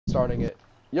starting it.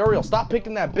 Uriel, stop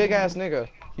picking that big ass nigga.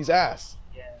 He's ass.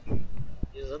 Yeah.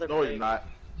 No, he's not.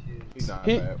 He's not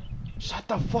bad. Shut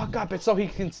the fuck up. It's so he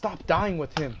can stop dying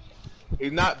with him.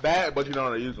 He's not bad, but you don't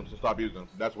know how to use him, so stop using him.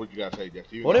 That's what you gotta say,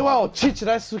 Jesse.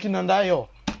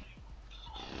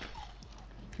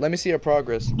 Let me see your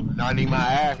progress. I need my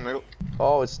ass, nigga.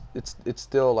 Oh, it's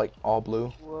still like all blue.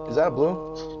 Whoa. Is that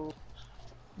blue?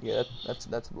 Yeah,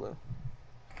 that's blue.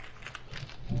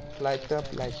 Light up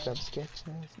sketches.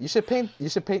 You should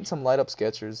paint some light up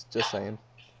sketchers. Just saying.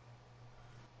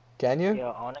 Can you? Yeah,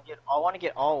 I wanna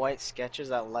get all white sketches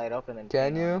that light up and then.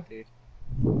 Can you? Them, dude.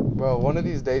 Bro, one of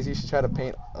these days you should try to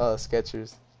paint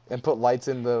sketchers and put lights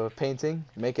in the painting.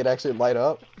 Make it actually light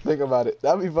up. Think about it.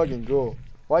 That'd be fucking cool.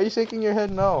 Why are you shaking your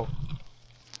head? No.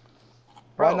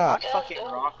 Bro, Why not? I fucking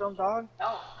rock them, dog.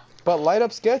 But light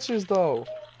up sketchers though.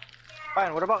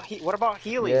 Fine. What about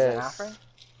Heelys Yes. then, Afrin?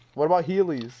 What about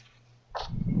Heelys?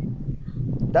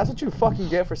 That's what you fucking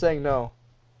get for saying no.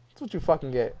 That's what you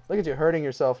fucking get. Look at you hurting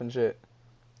yourself and shit.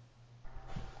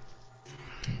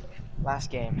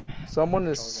 Last game. Someone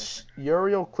is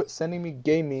Uriel quit sending me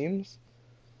gay memes.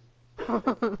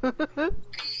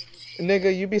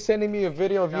 Nigga, you be sending me a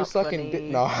video of you sucking dick.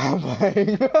 No, I'm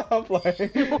playing. I'm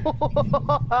playing.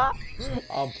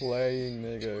 I'm playing,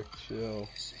 nigga. Chill.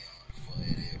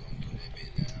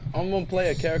 I'm gonna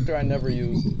play a character I never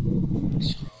used.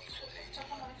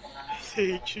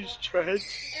 Sage's tread.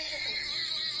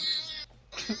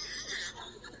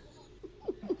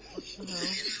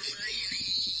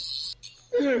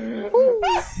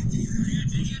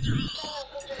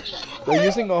 They're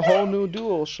using a whole new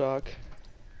DualShock.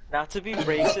 Not to be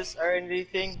racist or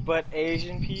anything, but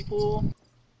Asian people.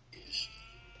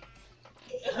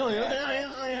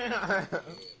 I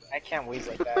can't wheeze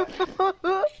like that.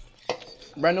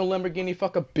 Renault Lamborghini,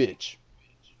 fuck a bitch.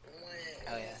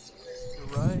 Hell yeah. You're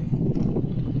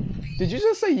right. Did you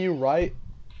just say you right?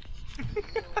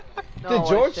 No, Did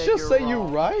George I said just you're say you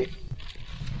wrong. right?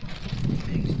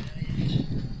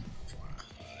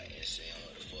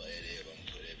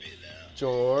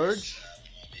 George?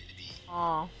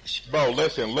 Aw. Bro,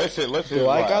 listen. Do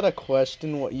I gotta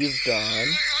question what you've done?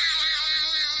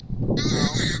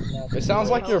 It sounds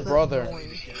like your brother.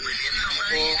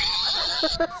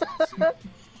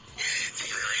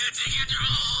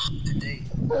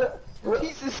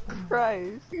 Jesus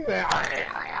Christ.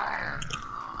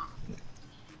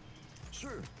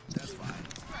 Sure, that's fine.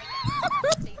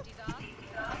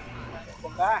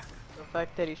 Come back. The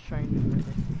fact that he's trying to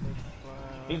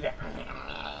make it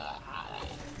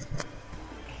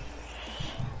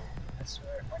I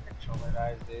swear, my controller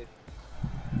dies, dude.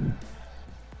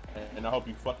 And I hope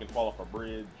you fucking fall off a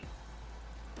bridge.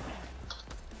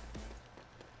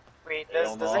 Wait,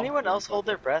 Hell does no. anyone else hold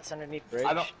their breaths underneath bridge?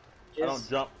 I don't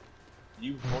jump.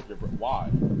 You hold your breath. Why?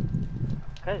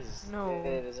 Because No.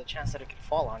 there's a chance that it could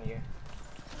fall on you.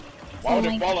 Why would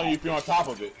it fall on you if you're on top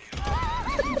of it?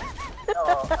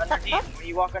 No, underneath. When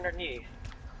you walk underneath.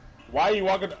 Why are you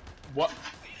walking? What?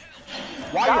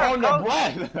 Why are you holding your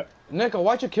breath? Nickel,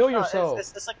 why'd you kill yourself?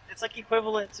 It's like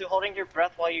equivalent to holding your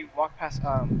breath while you walk past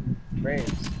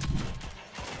graves.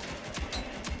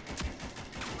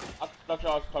 I thought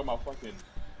y'all was talking about fucking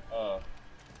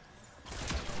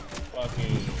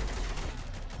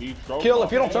Heat stroke. Kill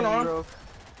if you don't turn Zero. around.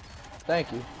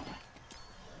 Thank you.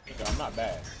 Okay, I'm not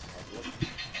bad.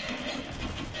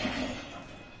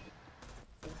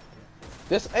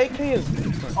 This AK is...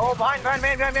 Oh, behind.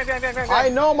 I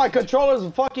know my controller's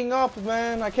fucking up,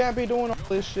 man. I can't be doing all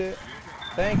this shit.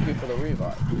 Thank you for the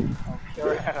revive.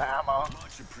 You're out of ammo.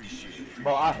 Much appreciated.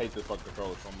 Bro, I hate this fucking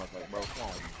controller so much. Like, bro, come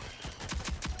on.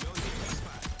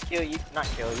 Kill you, not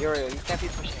kill. You can't be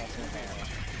pushing us in there.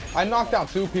 I knocked down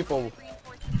 2 people.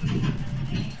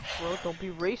 Bro, don't be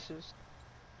racist.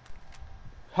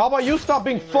 How about you stop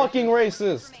being fucking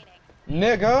racist?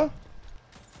 Nigga.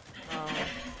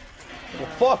 Well,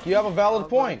 fuck, you have a valid I'll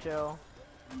go point. to jail.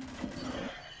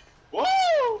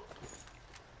 Woo!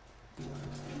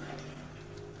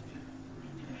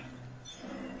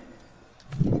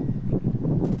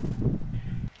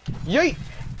 Yeet!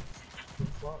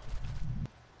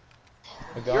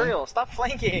 A gun? Uriel, stop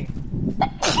flanking.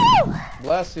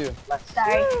 Bless you.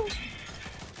 Sorry.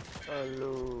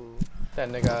 Hello. That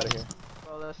nigga out of here.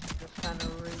 Bro, that's kind of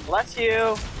racist. Bless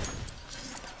you.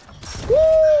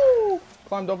 Woo!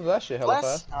 Climbed over that shit hella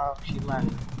Bless. fast. Oh, she left.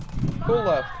 Who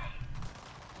left?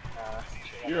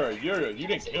 You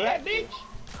didn't kill that bitch?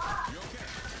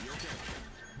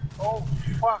 Oh,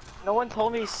 fuck. No one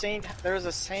told me there was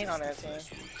a Saint on that team.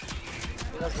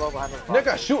 He was low behind the box.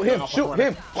 Nigga, shoot him! Shoot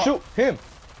him! Shoot him!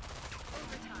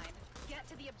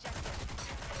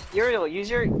 Uriel, use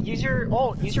your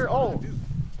ult. Use your ult.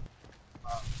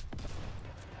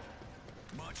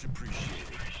 Much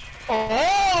appreciated.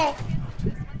 Oh!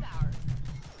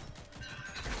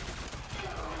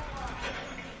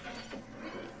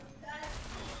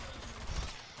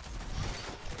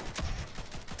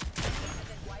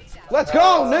 Let's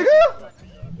go,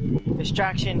 nigga!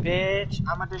 Distraction, bitch.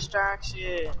 I'm a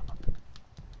distraction.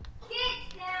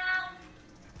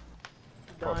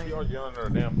 Bro, she always yelling at her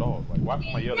damn dog. Like, why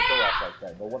come I yell at your ass like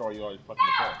that? But what are you always fucking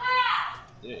the car?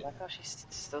 Yeah. I like how she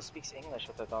still speaks English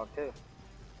with the dog too.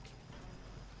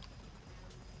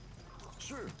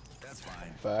 Sure, that's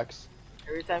fine. Facts.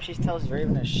 Every time she tells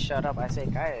Raven to shut up, I say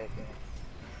Kaya.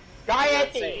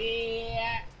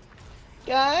 Cállate.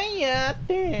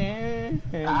 Cállate.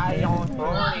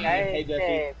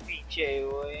 Cállate,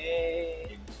 pinche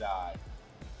wey. Inside.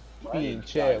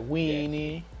 Pinche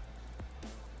weenie.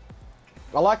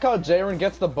 I like how Jaren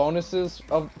gets the bonuses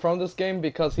from this game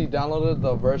because he downloaded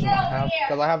the version I have.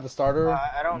 Because I have the starter,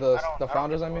 I don't the get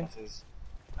founders, I mean. bonuses.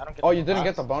 I don't get Oh, the you didn't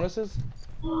get the bonuses.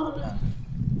 bonuses?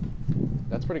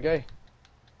 That's pretty gay.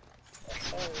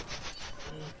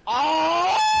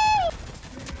 Oh!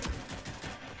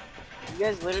 You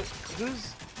guys literally.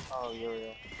 Who's. Oh,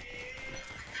 Uriel.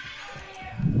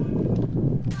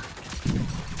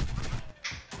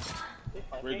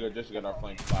 We're good, just to get our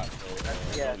flame spot. So,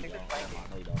 Yeah, I no, think you they're don't. flanking.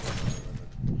 No, you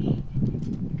don't.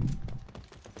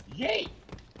 Yay!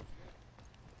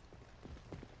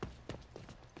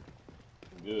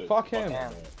 Good. Fuck him.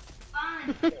 Damn.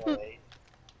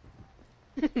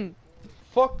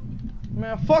 Fuck.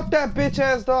 Man, fuck that bitch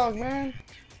ass dog, man.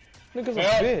 Nigga's a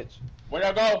Yeah. bitch. Where'd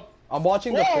I go? I'm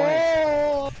watching the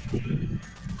flank. You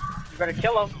better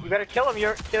kill him. You better kill him.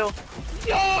 You're kill.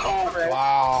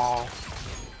 Wow.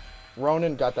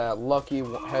 Ronan got that lucky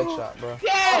headshot, bro.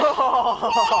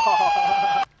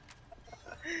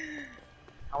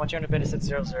 I want you on a bit. It said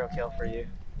 0-0 kill for you.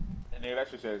 And nigga, that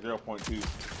shit said 0.2.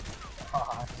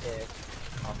 Oh, shit.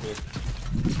 I'm pissed.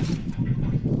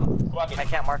 Fuck I it.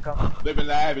 can't mark him. Living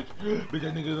lavish. Bitch,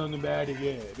 that nigga's on the bad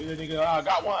again. Bitch, that nigga,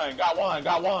 got one. I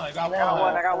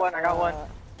got one.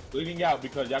 Bleeding out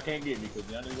because y'all can't get me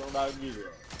because y'all niggas don't know how to get it.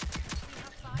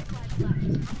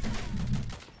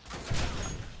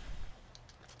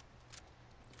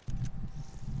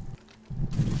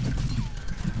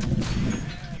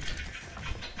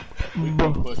 We keep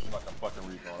pushing like a fucking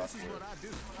retard, I swear.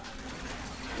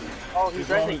 Oh, he's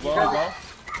resing. He's resing.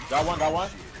 Got one.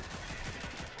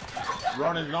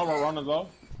 Ronan's low, Ronan's low.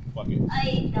 Fuck it.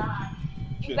 Hey, God.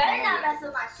 You Shit, better no, not yeah. mess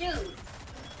with my shoes.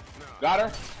 Got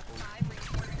her?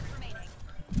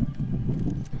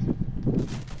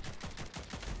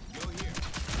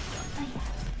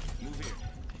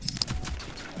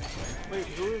 Wait,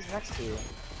 who is next to you?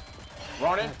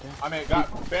 Ronan? I mean, got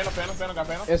Phantom, got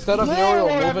Phantom. Instead of Uriel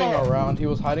moving around, he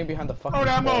was hiding behind the fucking Roll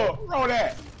that wall. move! Roll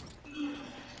that!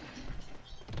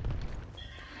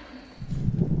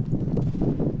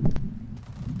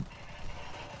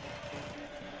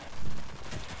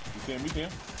 You see him?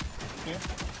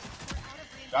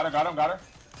 Got her.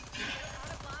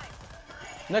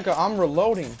 Nigga, I'm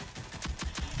reloading.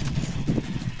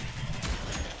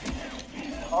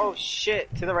 Oh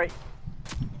shit! To the right.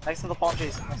 Next to the palm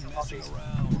trees.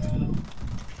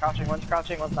 Crouching, one's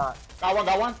not.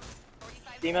 Got one.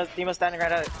 Demo's standing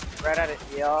right at it.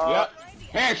 Yo. Yep.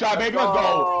 Handshot, baby, let's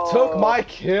go! Took my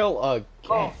kill again.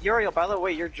 Oh, Uriel, by the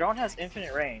way, your drone has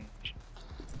infinite range.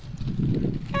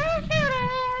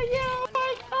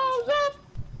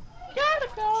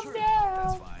 Sure,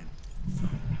 that's fine.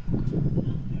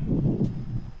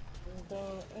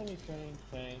 Anything,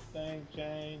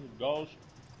 change, ghost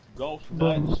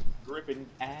nuts, dripping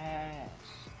ass.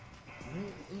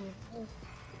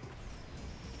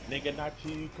 Nigga, not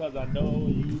you, cause I know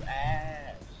you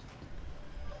ass.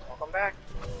 Welcome back.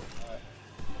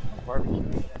 Barbecue.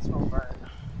 That's no burn.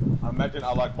 I imagine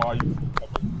I like bar you.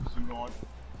 Suit on.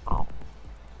 Oh.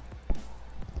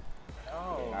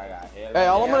 Hey,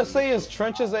 all I'm gonna say is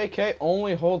Trench's AK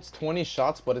only holds 20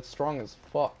 shots, but it's strong as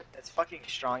fuck. It's fucking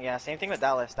strong, yeah. Same thing with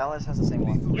Dallas. Dallas has the same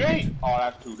one. Yay! Oh,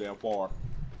 that's too damn far.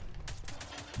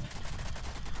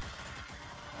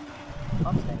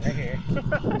 I'm staying right here.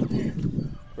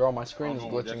 Bro, my screen is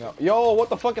glitching out. Yo, what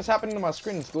the fuck is happening to my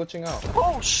screen? It's glitching out.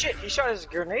 Oh shit! He shot his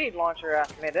grenade launcher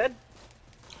after me, dude.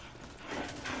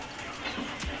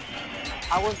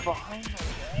 I was behind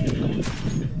him.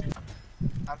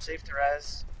 I'm safe to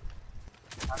res.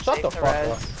 Shut the fuck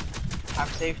up. I'm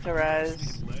safe to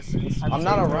res. I'm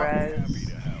not safe to around. res.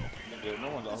 Nigga, no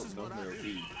one's out here.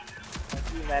 Thank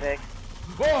you, medic.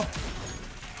 Oh!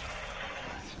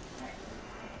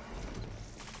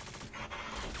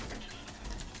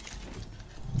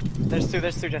 There's two,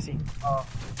 Jesse. Oh.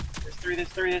 There's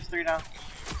three now.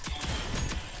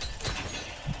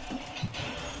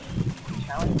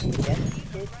 Challenge me again,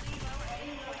 kid.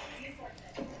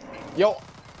 Yo,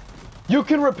 you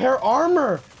can repair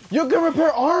armor. You can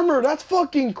repair armor. That's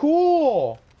fucking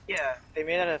cool. Yeah, they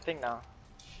made it a thing now.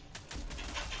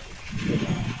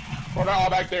 Bro, they're all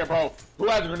back there, bro. Who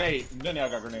has a grenade? Then I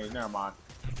got grenades. Never mind.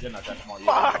 You're not that smart.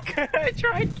 Fuck! I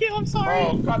tried to kill him, sorry.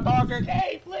 Bro, cut the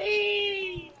grenade,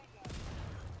 please.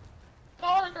 Throw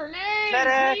a grenade,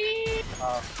 Medic! please.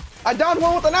 I downed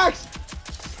one with an axe.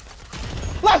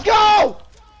 Let's go.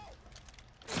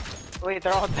 Wait,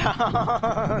 they're all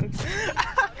down.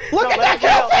 Look No, at that let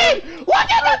kill him feed. Look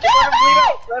at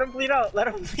that Let him bleed out. Let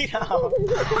him bleed out.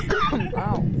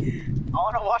 Ow. I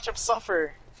wanna watch him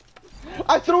suffer.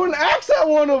 I threw an axe at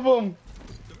one of them.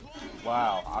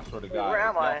 Wow, I swear to God. Where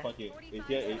am I? If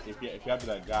you have to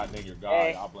be like, God, nigga, you're God,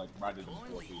 Hey. I'll be like, right in the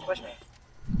floor. Push me.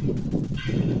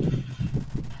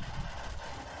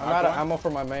 I'm out of ammo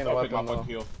for my main Don't pick my weapon though.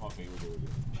 fucking kill. Okay, we're good.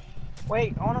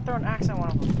 Wait, I wanna throw an axe at one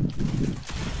of them.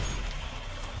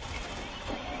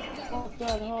 Fuck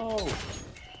that hoe.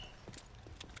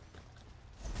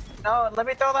 No, let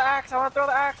me throw the axe. I wanna throw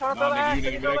the axe. I wanna No, throw the nigga, axe. you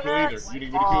Let didn't me get throw a the kill either. axe. You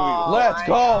didn't get a kill either. Let's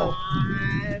go. God.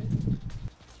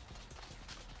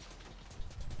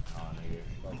 Oh, nigga,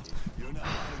 fuck you. You're not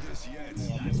out of this yet.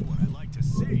 That's what I like to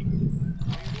see. Great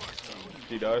work, Tony.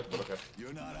 He does, but okay.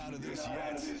 You're not out of this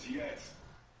yet.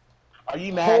 Are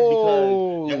you mad because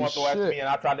Holy you want to go after shit. me and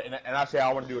I tried to, and I said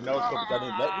I want to do a no scope, but I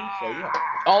didn't let me? So yeah.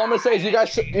 All I'm gonna say is you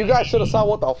guys should have saw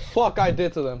what the fuck I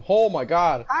did to them. Oh my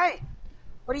god. Hi.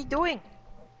 What are you doing?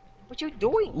 What you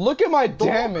doing? Look at my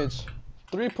damage.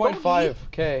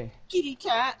 3.5k. Kitty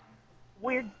cat.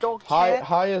 Weird dog cat.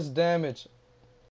 Highest damage.